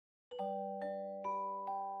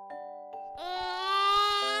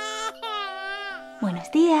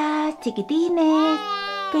Buenos días, chiquitines.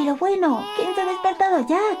 Pero bueno, ¿quién se ha despertado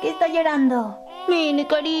ya? ¿Qué está llorando? Minnie,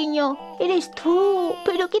 cariño, eres tú.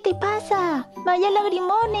 ¿Pero qué te pasa? Vaya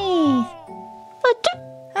lagrimones. ¡Achú!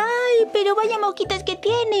 ¡Ay, pero vaya moquitos que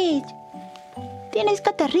tienes! Tienes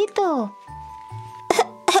catarrito.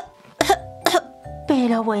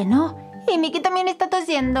 Pero bueno, y Miki también está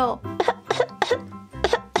tosiendo.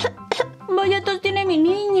 Vaya tos tiene mi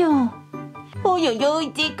niño. Uy, uy,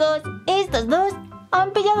 uy, chicos, estos dos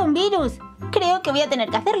han pillado un virus. Creo que voy a tener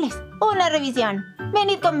que hacerles una revisión.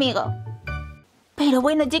 Venid conmigo. Pero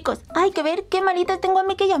bueno, chicos, hay que ver qué malitas tengo a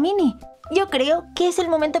Miki y a Minnie. Yo creo que es el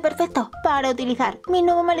momento perfecto para utilizar mi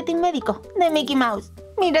nuevo maletín médico de Mickey Mouse.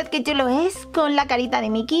 Mirad qué chulo es, con la carita de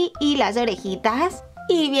Mickey y las orejitas.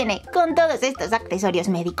 Y viene con todos estos accesorios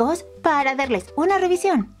médicos para darles una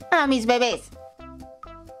revisión a mis bebés.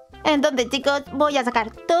 Entonces, chicos, voy a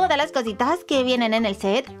sacar todas las cositas que vienen en el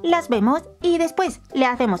set, las vemos y después le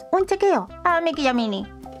hacemos un chequeo a Mickey y a Minnie.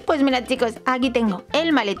 Pues mirad, chicos, aquí tengo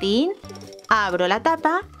el maletín, abro la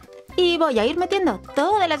tapa y voy a ir metiendo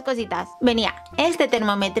todas las cositas. Venía este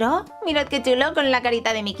termómetro, mirad qué chulo con la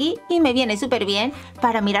carita de Mickey, y me viene súper bien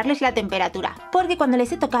para mirarles la temperatura, porque cuando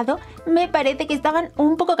les he tocado me parece que estaban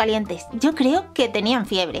un poco calientes. Yo creo que tenían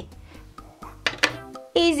fiebre.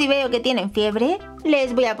 Y si veo que tienen fiebre,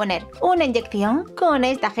 les voy a poner una inyección con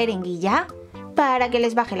esta jeringuilla para que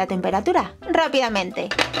les baje la temperatura rápidamente.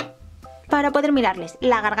 Para poder mirarles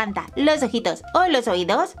la garganta, los ojitos o los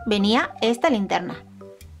oídos, venía esta linterna.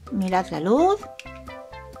 Mirad la luz.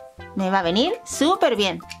 Me va a venir súper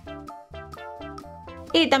bien.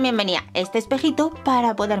 Y también venía este espejito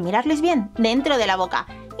para poder mirarles bien dentro de la boca.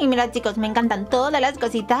 Y mirad, chicos, me encantan todas las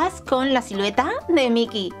cositas con la silueta de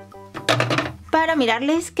Mickey. Para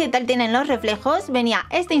mirarles qué tal tienen los reflejos, venía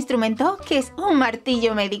este instrumento que es un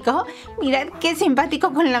martillo médico. Mirad qué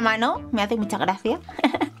simpático con la mano, me hace mucha gracia.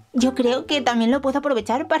 Yo creo que también lo puedo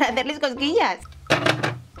aprovechar para hacerles cosquillas.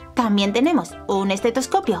 También tenemos un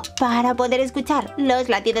estetoscopio para poder escuchar los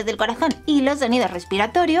latidos del corazón y los sonidos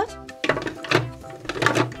respiratorios.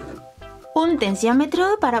 Un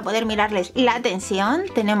tensiómetro para poder mirarles la tensión.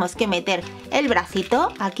 Tenemos que meter el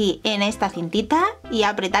bracito aquí en esta cintita y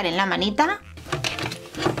apretar en la manita.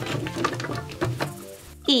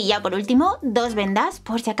 Y ya por último, dos vendas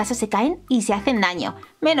por si acaso se caen y se hacen daño.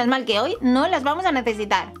 Menos mal que hoy no las vamos a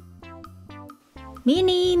necesitar.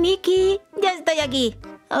 Minnie, Mickey, ya estoy aquí.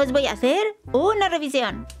 Os voy a hacer una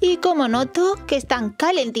revisión. Y como noto que están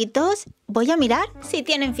calentitos, voy a mirar si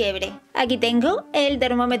tienen fiebre. Aquí tengo el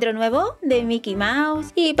termómetro nuevo de Mickey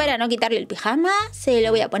Mouse. Y para no quitarle el pijama, se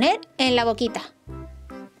lo voy a poner en la boquita.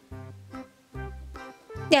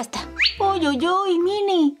 Ya está. ¡Uy, uy, uy,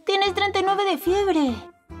 Minnie! Tienes 39 de fiebre.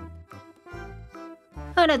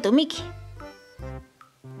 Ahora tú, Mickey.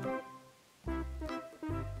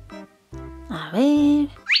 A ver...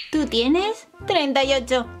 ¿Tú tienes?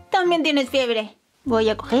 38. También tienes fiebre. Voy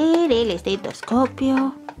a coger el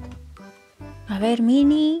estetoscopio. A ver,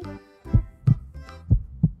 Minnie.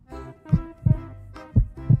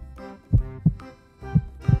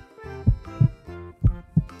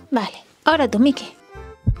 Vale, ahora tú, Mickey.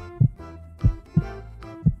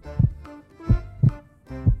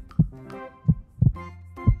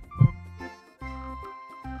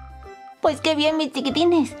 Pues qué bien, mis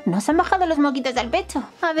chiquitines. Nos han bajado los moquitos al pecho.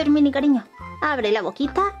 A ver, Minnie, cariño. Abre la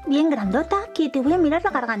boquita, bien grandota, que te voy a mirar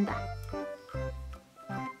la garganta.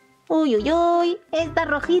 Uy, uy, uy, está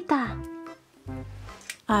rojita.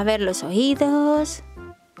 A ver los oídos.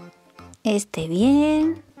 Este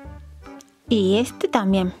bien. Y este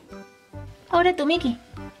también. Ahora tú, Mickey.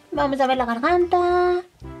 Vamos a ver la garganta.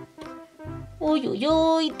 Uy, uy,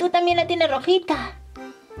 uy, tú también la tienes rojita.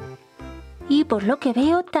 Y por lo que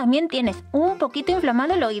veo, también tienes un poquito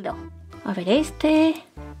inflamado el oído. A ver este.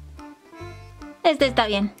 Este está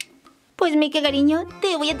bien. Pues Mickey, cariño,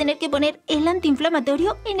 te voy a tener que poner el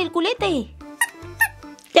antiinflamatorio en el culete.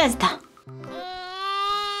 Ya está.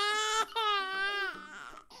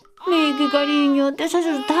 Mickey, cariño, te has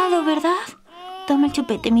asustado, ¿verdad? Toma el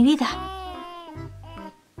chupete, mi vida.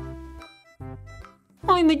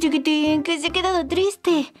 Ay, mi chiquitín, que se ha quedado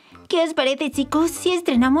triste. ¿Qué os parece, chicos, si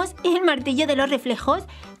estrenamos el martillo de los reflejos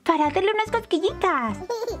para hacerle unas cosquillitas?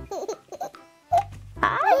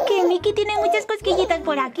 ¡Ay, que Mickey tiene muchas cosquillitas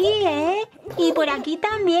por aquí, ¿eh? Y por aquí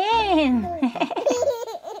también.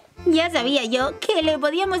 Ya sabía yo que le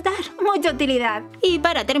podíamos dar mucha utilidad. Y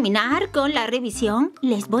para terminar con la revisión,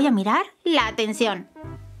 les voy a mirar la tensión.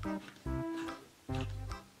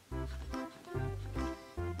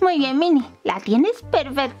 Muy bien, Minnie, la tienes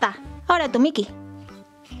perfecta. Ahora tú, Mickey.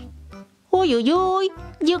 Uy, uy, uy,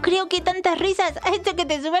 yo creo que tantas risas ha hecho que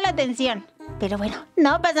te sube la tensión. Pero bueno,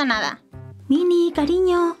 no pasa nada. Minnie,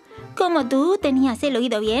 cariño, como tú tenías el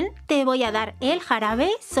oído bien, te voy a dar el jarabe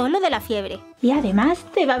solo de la fiebre. Y además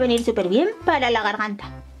te va a venir súper bien para la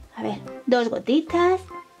garganta. A ver, 2 gotitas.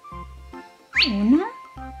 1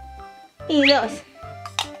 y 2.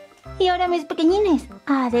 Y ahora, mis pequeñines,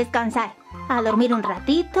 a descansar, a dormir un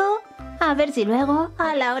ratito, a ver si luego,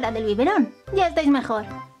 a la hora del biberón, ya estáis mejor.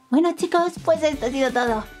 Bueno, chicos, pues esto ha sido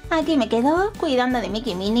todo. Aquí me quedo cuidando de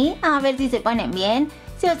Mickey y Minnie, a ver si se ponen bien.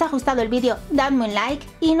 Si os ha gustado el vídeo, dadme un like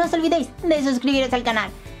y no os olvidéis de suscribiros al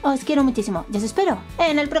canal. Os quiero muchísimo y os espero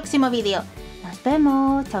en el próximo vídeo. Nos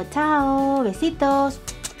vemos, chao chao, besitos.